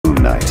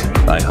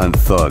I hunt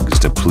thugs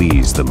to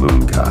please the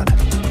moon god.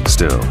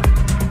 Still,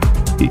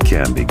 he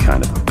can be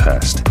kind of a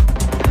pest.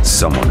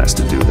 Someone has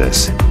to do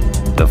this.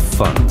 The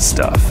fun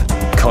stuff.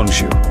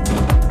 Khonshu,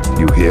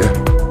 you here?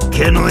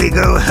 Can we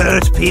go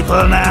hurt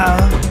people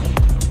now?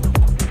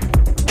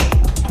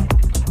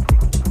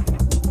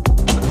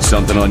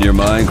 Something on your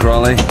mind,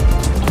 Crawley?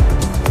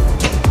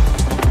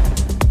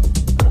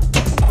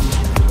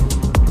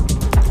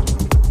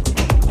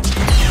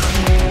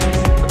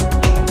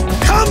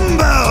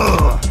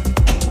 Combo!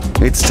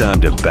 It's time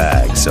to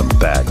bag some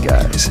bad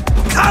guys.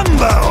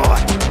 Combo!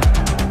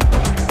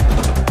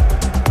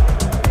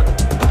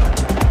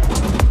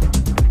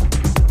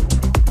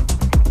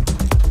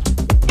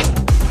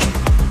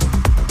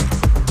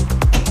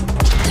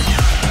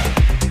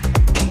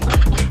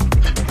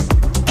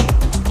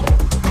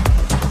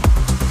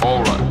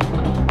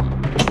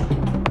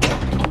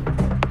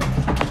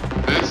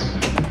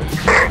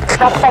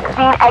 Suspect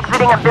seen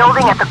exiting a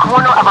building at the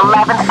corner of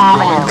 11th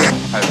Avenue.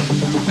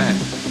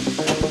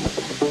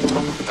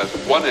 Has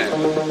one end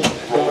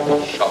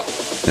rolled shut.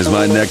 Is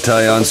my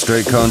necktie on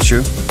straight,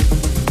 Khonshu?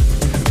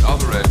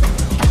 Another end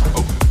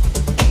open.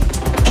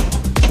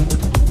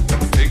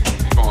 Take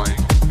join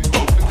the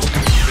open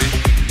and straight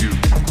view.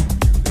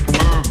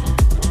 Firm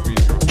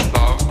between your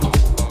thumb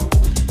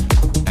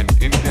and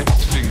index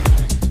finger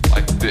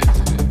like this.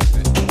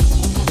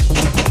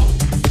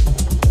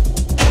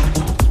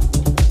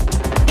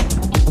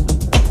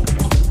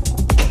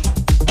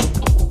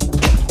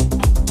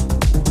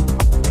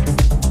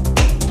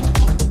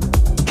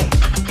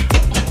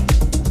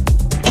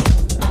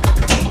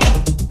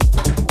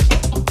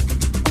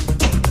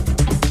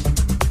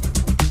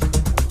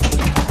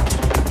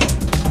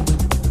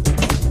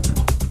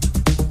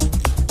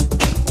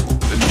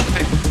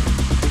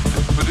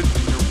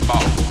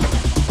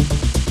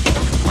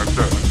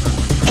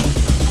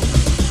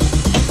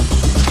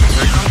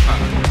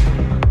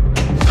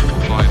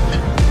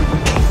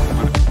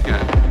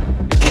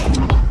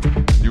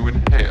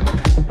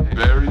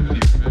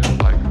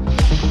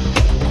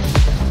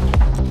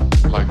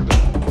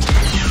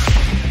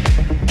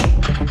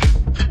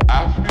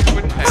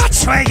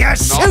 Where you're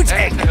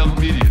shooting! Not exhale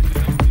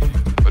immediately,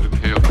 but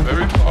inhale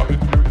very far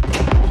into your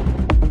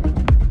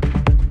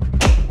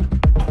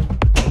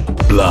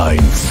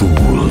Blind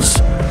fools.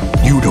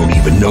 You don't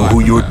even know who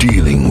you're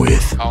dealing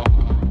with. I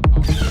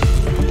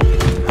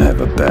have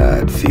a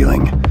bad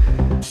feeling.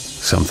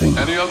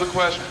 Any other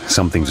questions?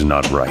 Something's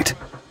not right.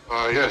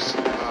 Yes.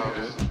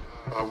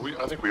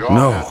 I think we all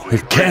No,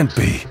 it can't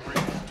be.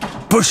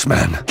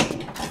 Bushman!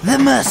 The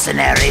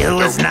mercenary who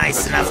was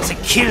nice enough to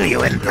kill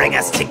you and bring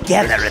us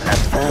together in the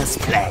first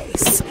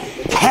place.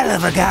 Hell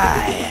of a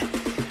guy.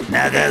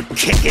 Now go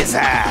kick his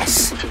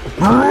ass.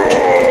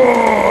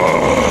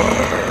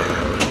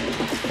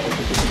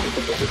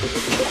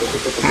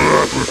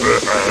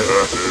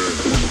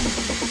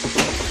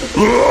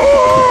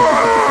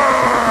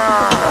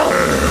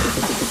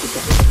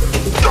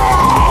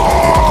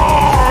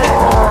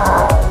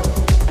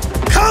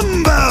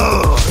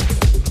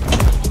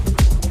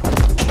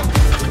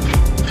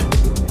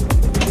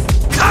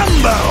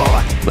 Combo!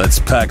 Let's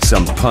pack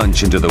some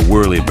punch into the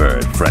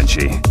whirlybird,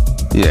 Frenchie.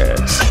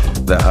 Yes,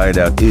 the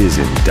hideout is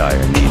in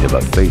dire need of a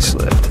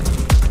facelift.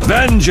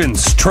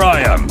 Vengeance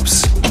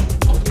triumphs!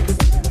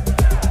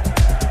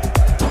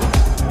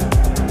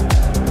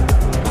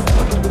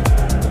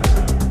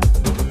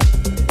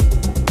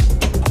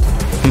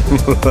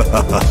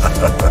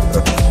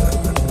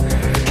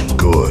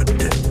 Good.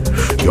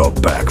 You're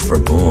back for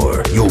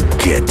more. You'll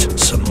get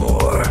some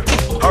more.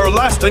 Our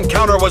last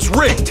encounter was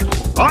rigged!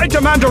 I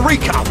demand a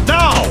recount,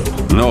 now!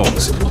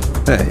 Knowles,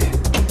 hey,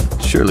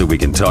 surely we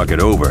can talk it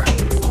over.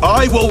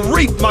 I will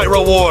reap my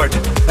reward,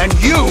 and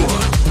you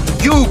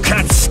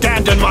can't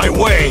stand in my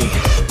way!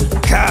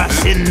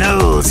 Carson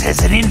Knowles has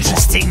an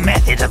interesting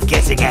method of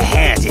getting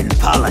ahead in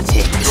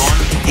politics.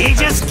 He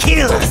just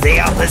kills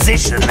the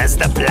opposition as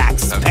the Black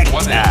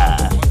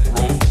Spectre.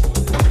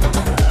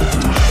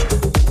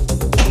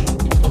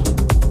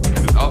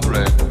 Another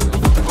end.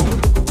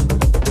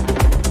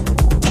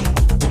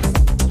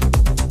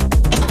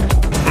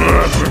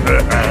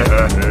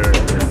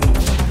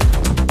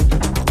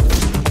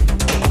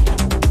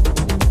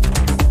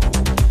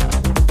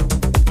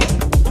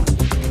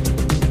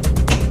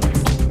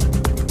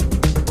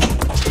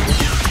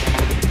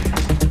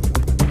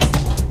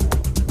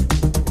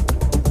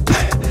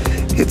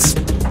 It's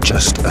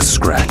just a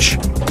scratch.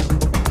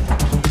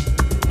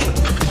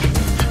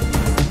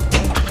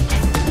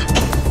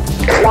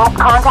 Lost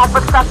contact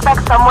with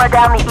suspect somewhere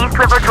down the East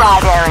River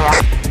Drive area.